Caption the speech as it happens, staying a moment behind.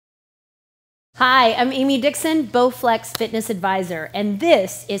Hi, I'm Amy Dixon, Bowflex Fitness Advisor, and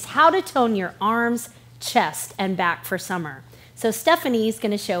this is how to tone your arms, chest, and back for summer. So Stephanie's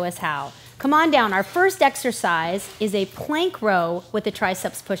going to show us how. Come on down. Our first exercise is a plank row with a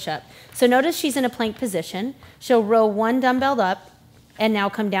triceps push-up. So notice she's in a plank position. She'll row one dumbbell up and now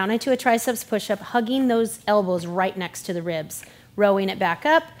come down into a triceps push-up, hugging those elbows right next to the ribs. Rowing it back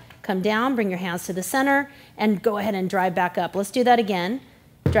up, come down, bring your hands to the center, and go ahead and drive back up. Let's do that again.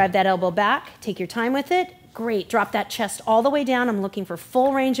 Drive that elbow back, take your time with it. Great, drop that chest all the way down. I'm looking for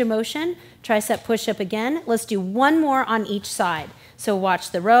full range of motion. Tricep push-up again. Let's do one more on each side. So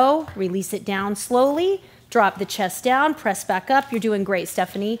watch the row, release it down slowly, drop the chest down, press back up. You're doing great,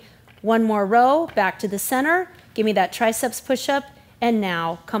 Stephanie. One more row, back to the center. Give me that triceps push-up, and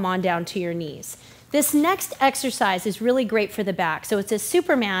now come on down to your knees. This next exercise is really great for the back. So it's a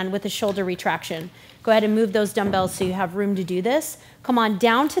Superman with a shoulder retraction. Go ahead and move those dumbbells so you have room to do this. Come on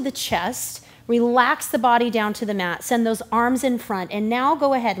down to the chest, relax the body down to the mat, send those arms in front, and now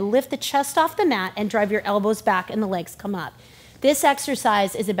go ahead, lift the chest off the mat and drive your elbows back and the legs come up. This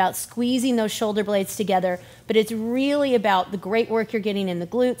exercise is about squeezing those shoulder blades together, but it's really about the great work you're getting in the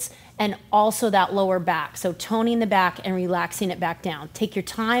glutes and also that lower back. So toning the back and relaxing it back down. Take your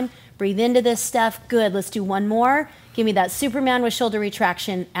time, breathe into this stuff. Good, let's do one more. Give me that Superman with shoulder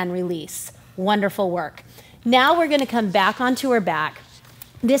retraction and release. Wonderful work. Now we're going to come back onto our back.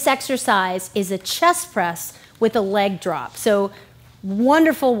 This exercise is a chest press with a leg drop. So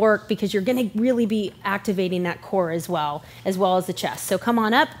wonderful work because you're going to really be activating that core as well as the chest. So come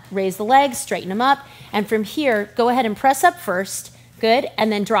on up, raise the legs, straighten them up, and from here, go ahead and press up first. Good,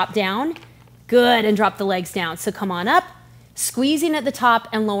 and then drop down. Good, and drop the legs down. So come on up, squeezing at the top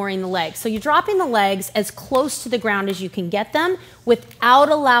and lowering the legs. So you're dropping the legs as close to the ground as you can get them without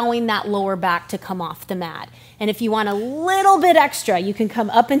allowing that lower back to come off the mat. And if you want a little bit extra, you can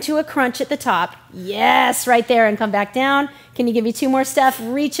come up into a crunch at the top. Yes, right there, and come back down. Can you give me two more, Steph?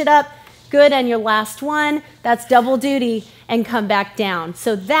 Reach it up. Good, and your last one. That's double duty, and come back down.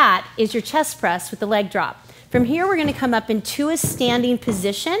 So that is your chest press with the leg drop. From here, we're gonna come up into a standing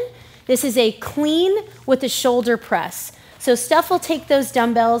position. This is a clean with a shoulder press. So Steph will take those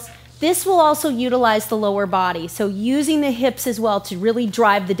dumbbells. This will also utilize the lower body. So using the hips as well to really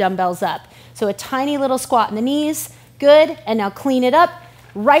drive the dumbbells up. So a tiny little squat in the knees. Good, and now clean it up.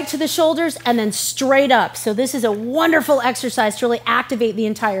 Right to the shoulders and then straight up. So this is a wonderful exercise to really activate the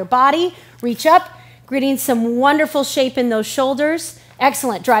entire body. Reach up, getting some wonderful shape in those shoulders.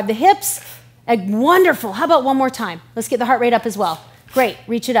 Excellent, drive the hips. Wonderful, how about one more time? Let's get the heart rate up as well. Great,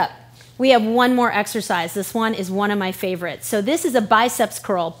 reach it up. We have one more exercise. This one is one of my favorites. So this is a biceps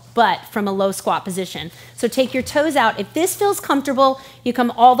curl, but from a low squat position. So take your toes out. If this feels comfortable, you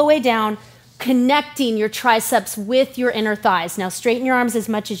come all the way down, connecting your triceps with your inner thighs. Now straighten your arms as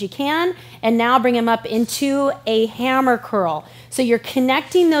much as you can, and now bring them up into a hammer curl. So you're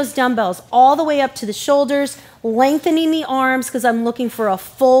connecting those dumbbells all the way up to the shoulders, lengthening the arms because I'm looking for a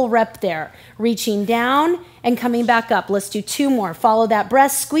full rep there. Reaching down and coming back up. Let's do two more. Follow that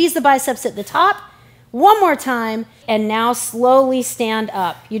breath, squeeze the biceps at the top. One more time, and now slowly stand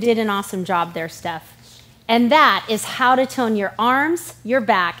up. You did an awesome job there, Steph. And that is how to tone your arms, your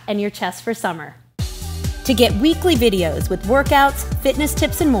back, and your chest for summer. To get weekly videos with workouts, fitness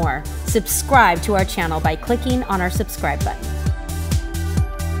tips, and more, subscribe to our channel by clicking on our subscribe button.